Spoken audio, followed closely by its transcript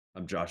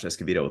I'm Josh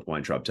Escovedo with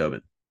Weintraub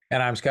Tobin.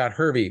 And I'm Scott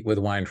Hervey with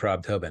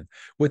Weintraub Tobin.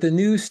 With the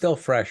news still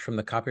fresh from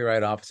the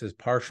Copyright Office's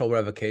partial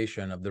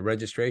revocation of the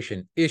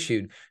registration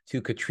issued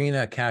to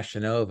Katrina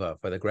Kastanova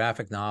for the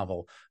graphic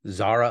novel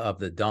Zara of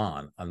the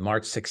Dawn on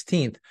March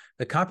 16th,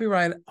 the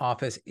Copyright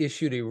Office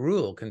issued a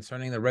rule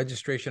concerning the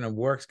registration of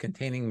works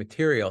containing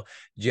material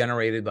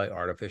generated by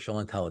artificial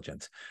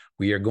intelligence.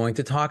 We are going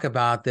to talk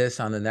about this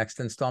on the next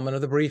installment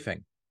of the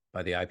briefing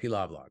by the IP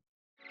Law Blog.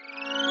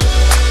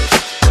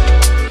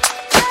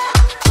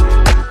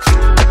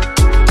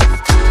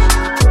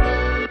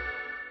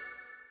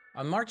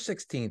 On March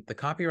 16th, the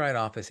Copyright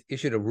Office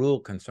issued a rule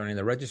concerning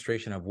the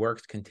registration of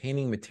works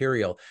containing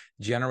material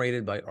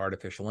generated by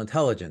artificial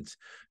intelligence.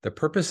 The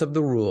purpose of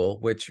the rule,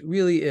 which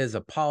really is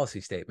a policy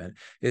statement,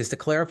 is to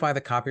clarify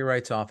the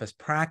Copyright Office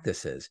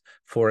practices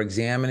for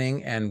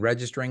examining and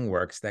registering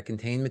works that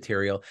contain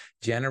material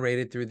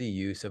generated through the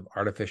use of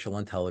artificial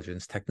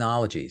intelligence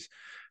technologies.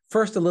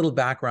 First, a little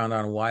background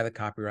on why the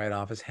Copyright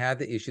Office had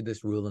to issue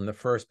this rule in the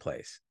first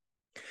place.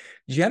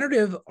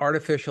 Generative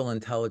artificial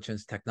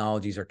intelligence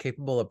technologies are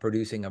capable of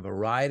producing a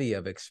variety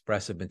of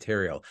expressive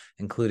material,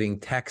 including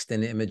text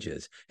and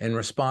images, in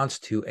response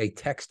to a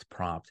text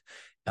prompt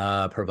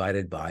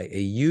provided by a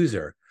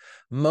user.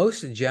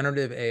 Most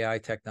generative AI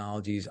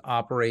technologies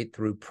operate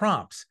through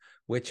prompts,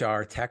 which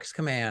are text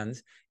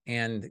commands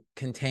and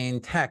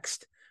contain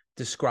text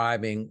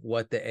describing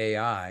what the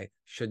AI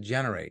should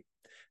generate.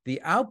 The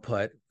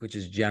output, which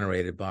is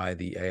generated by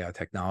the AI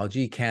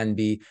technology, can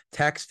be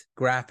text,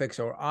 graphics,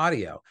 or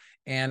audio,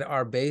 and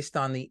are based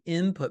on the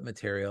input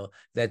material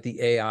that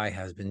the AI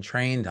has been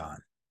trained on.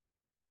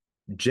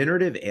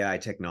 Generative AI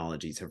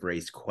technologies have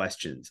raised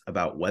questions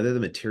about whether the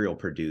material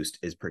produced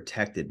is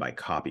protected by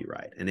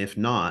copyright, and if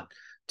not,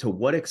 to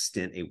what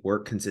extent a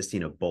work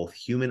consisting of both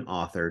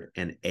human-authored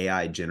and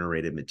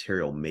AI-generated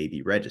material may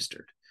be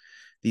registered.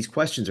 These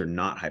questions are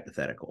not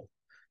hypothetical.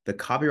 The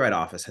Copyright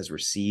Office has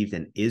received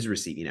and is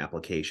receiving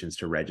applications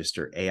to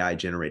register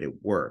AI-generated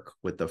work,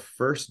 with the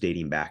first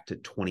dating back to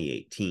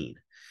 2018.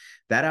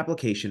 That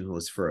application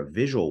was for a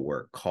visual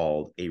work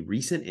called A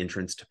Recent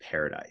Entrance to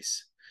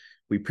Paradise.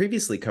 We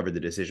previously covered the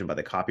decision by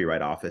the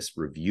Copyright Office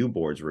Review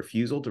Board's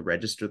refusal to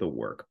register the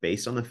work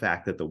based on the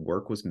fact that the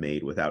work was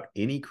made without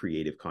any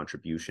creative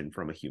contribution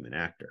from a human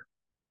actor.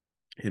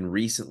 And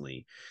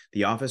recently,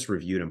 the office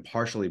reviewed and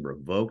partially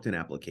revoked an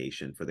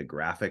application for the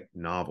graphic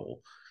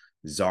novel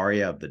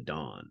Zara of the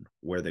Dawn,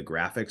 where the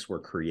graphics were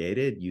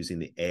created using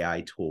the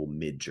AI tool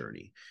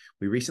Midjourney.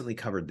 We recently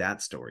covered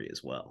that story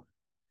as well.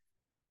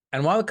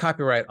 And while the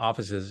Copyright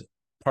Office's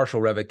partial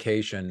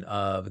revocation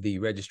of the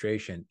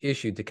registration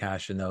issued to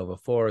Kastanova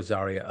for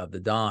Zara of the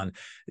Dawn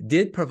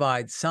did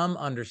provide some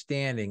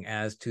understanding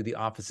as to the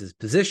office's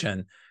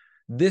position,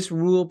 this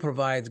rule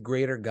provides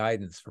greater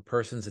guidance for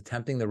persons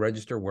attempting to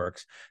register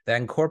works that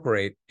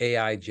incorporate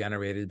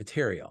AI-generated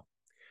material.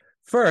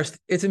 First,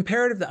 it's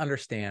imperative to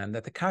understand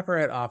that the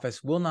Copyright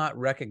Office will not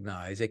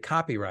recognize a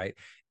copyright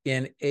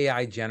in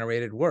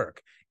AI-generated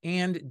work.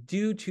 And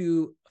due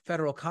to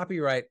federal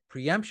copyright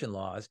preemption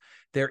laws,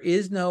 there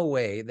is no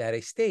way that a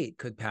state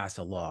could pass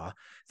a law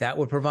that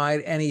would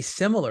provide any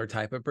similar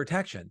type of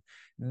protection.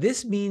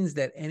 This means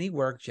that any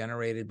work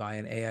generated by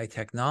an AI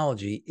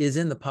technology is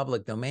in the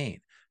public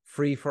domain,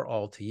 free for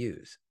all to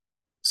use.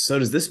 So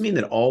does this mean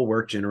that all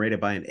work generated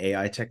by an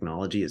AI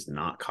technology is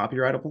not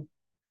copyrightable?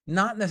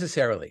 Not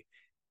necessarily.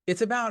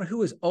 It's about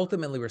who is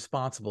ultimately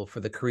responsible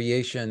for the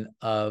creation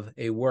of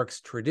a work's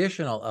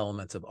traditional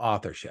elements of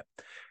authorship.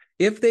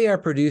 If they are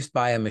produced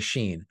by a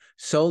machine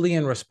solely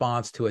in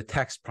response to a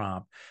text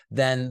prompt,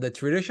 then the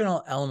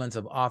traditional elements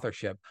of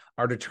authorship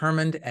are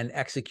determined and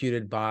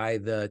executed by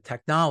the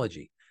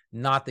technology,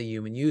 not the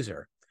human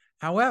user.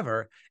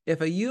 However,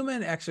 if a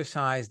human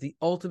exercised the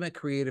ultimate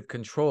creative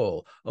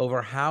control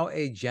over how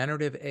a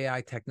generative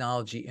AI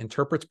technology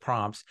interprets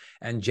prompts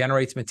and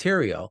generates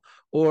material,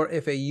 or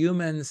if a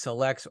human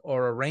selects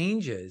or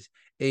arranges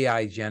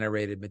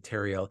AI-generated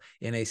material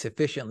in a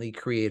sufficiently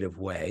creative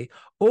way,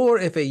 or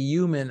if a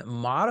human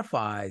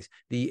modifies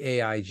the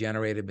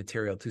AI-generated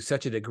material to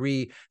such a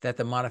degree that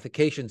the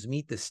modifications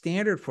meet the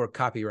standard for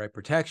copyright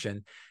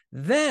protection,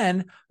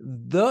 then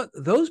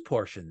those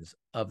portions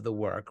of the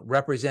work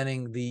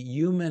representing the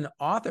human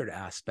authored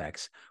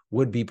aspects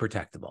would be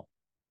protectable.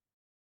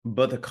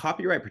 But the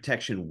copyright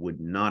protection would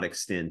not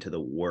extend to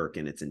the work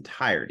in its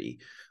entirety,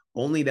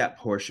 only that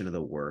portion of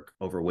the work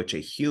over which a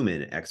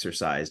human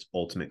exercised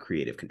ultimate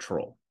creative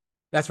control.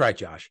 That's right,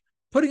 Josh.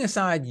 Putting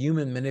aside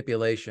human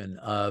manipulation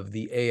of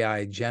the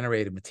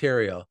AI-generated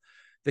material,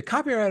 the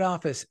Copyright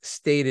Office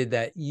stated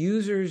that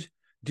users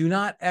do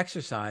not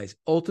exercise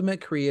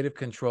ultimate creative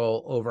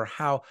control over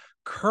how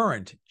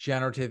current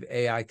generative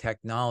AI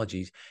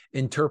technologies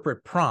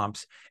interpret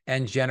prompts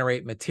and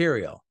generate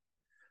material.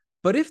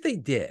 But if they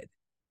did,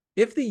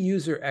 if the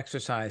user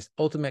exercised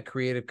ultimate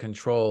creative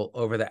control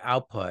over the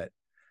output,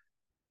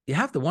 you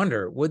have to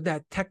wonder, would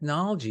that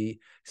technology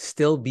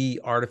still be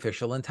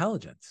artificial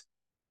intelligence?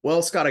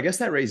 Well, Scott, I guess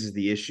that raises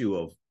the issue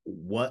of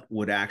what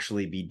would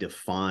actually be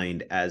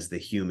defined as the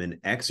human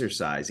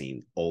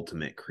exercising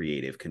ultimate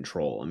creative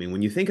control? I mean,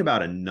 when you think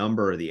about a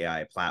number of the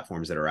AI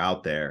platforms that are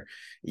out there,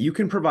 you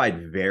can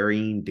provide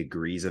varying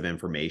degrees of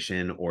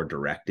information or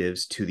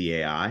directives to the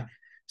AI.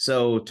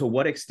 So to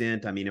what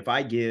extent, I mean, if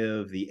I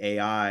give the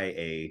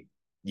AI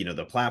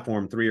the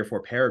platform 3 or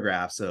 4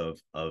 paragraphs of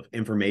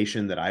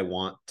information that I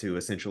want to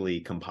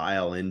essentially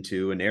compile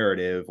into a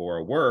narrative or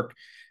a work,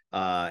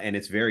 and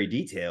it's very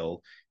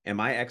detailed, am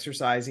I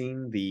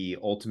exercising the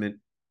ultimate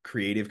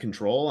creative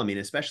control? I mean,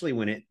 especially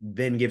when it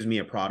then gives me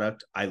a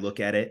product, I look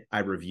at it, I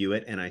review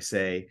it, and I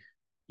say,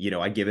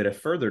 I give it a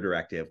further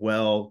directive.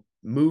 Well,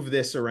 move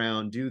this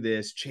around, do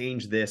this,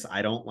 change this.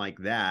 I don't like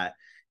that.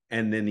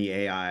 And then the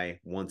AI,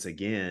 once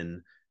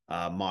again,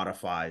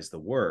 modifies the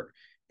work.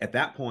 At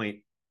that point,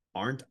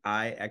 aren't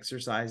I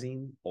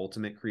exercising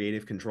ultimate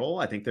creative control?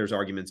 I think there's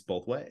arguments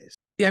both ways.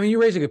 Yeah, I mean,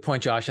 you raise a good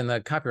point, Josh, and the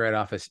Copyright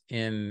Office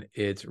in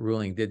its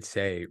ruling did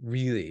say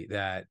really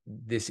that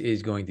this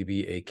is going to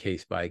be a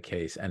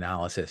case-by-case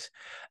analysis.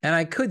 And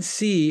I could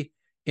see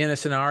in a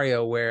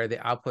scenario where the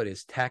output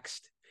is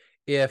text,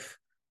 if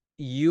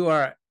you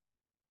are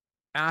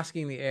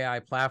asking the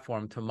AI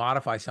platform to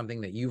modify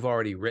something that you've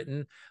already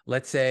written,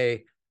 let's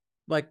say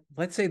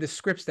the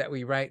scripts that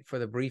we write for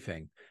the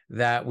briefing,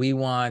 that we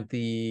want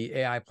the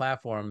AI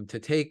platform to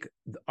take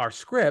our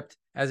script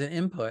as an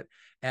input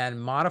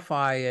and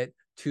modify it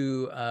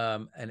to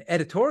an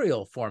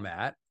editorial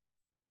format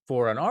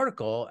for an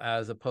article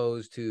as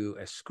opposed to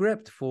a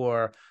script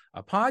for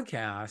a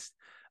podcast.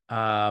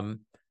 I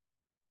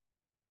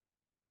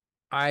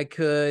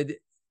could,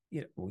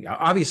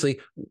 obviously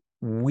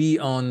we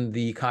own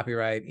the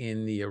copyright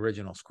in the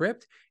original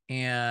script,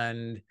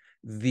 and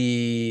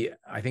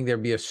I think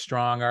there'd be a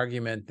strong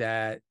argument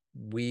that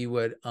we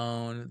would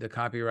own the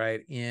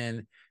copyright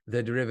in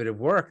the derivative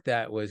work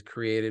that was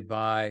created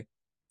by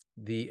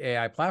the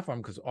AI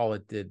platform, because all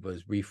it did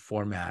was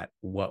reformat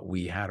what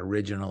we had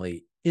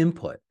originally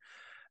input.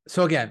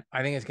 So again,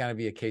 I think it's going to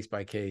be a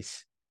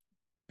case-by-case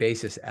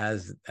basis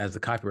as the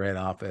Copyright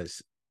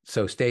Office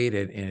so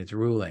stated in its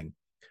ruling.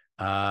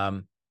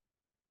 The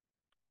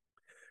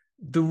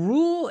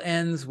rule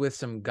ends with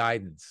some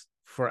guidance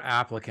for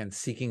applicants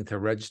seeking to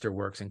register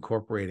works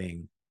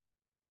incorporating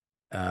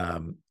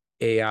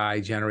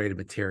AI-generated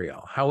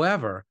material.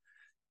 However,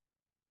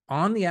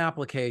 on the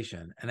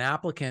application, an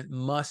applicant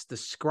must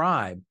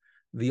describe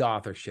the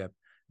authorship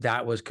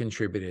that was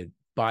contributed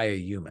by a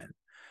human.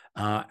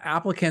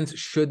 Applicants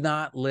should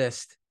not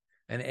list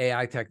an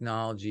AI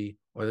technology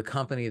or the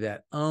company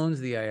that owns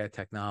the AI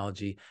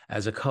technology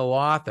as a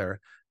co-author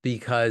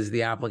because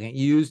the applicant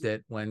used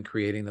it when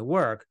creating the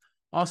work.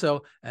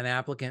 Also, an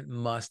applicant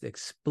must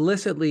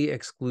explicitly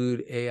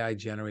exclude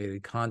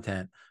AI-generated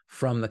content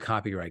from the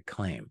copyright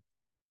claim.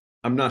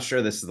 I'm not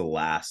sure this is the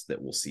last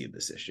that we'll see of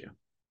this issue.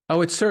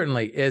 Oh, it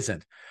certainly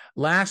isn't.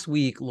 Last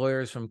week,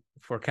 lawyers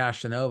for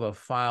Castanova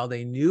filed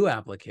a new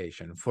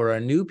application for a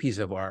new piece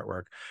of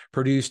artwork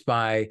produced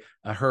by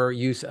her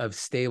use of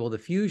Stable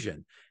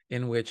Diffusion,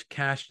 in which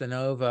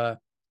Castanova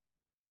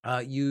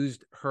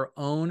used her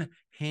own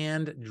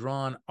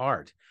hand-drawn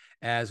art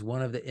as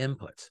one of the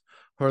inputs.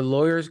 Her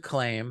lawyers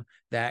claim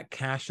that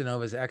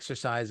Castanova's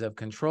exercise of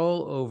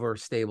control over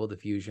Stable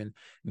Diffusion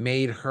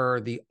made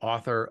her the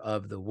author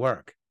of the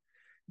work.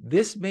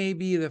 This may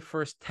be the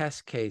first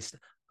test case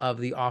of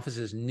the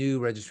office's new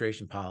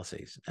registration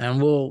policies,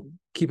 and we'll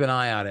keep an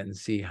eye on it and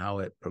see how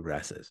it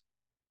progresses.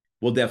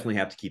 We'll definitely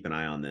have to keep an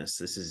eye on this.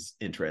 This is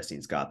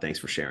interesting, Scott. Thanks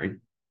for sharing.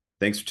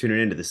 Thanks for tuning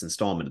into this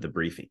installment of The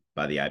Briefing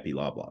by the IP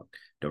Law Blog.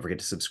 Don't forget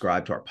to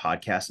subscribe to our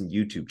podcast and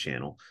YouTube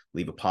channel,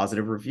 leave a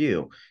positive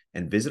review,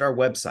 and visit our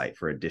website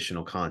for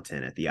additional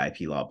content at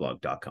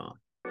theiplawblog.com.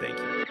 Thank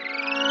you.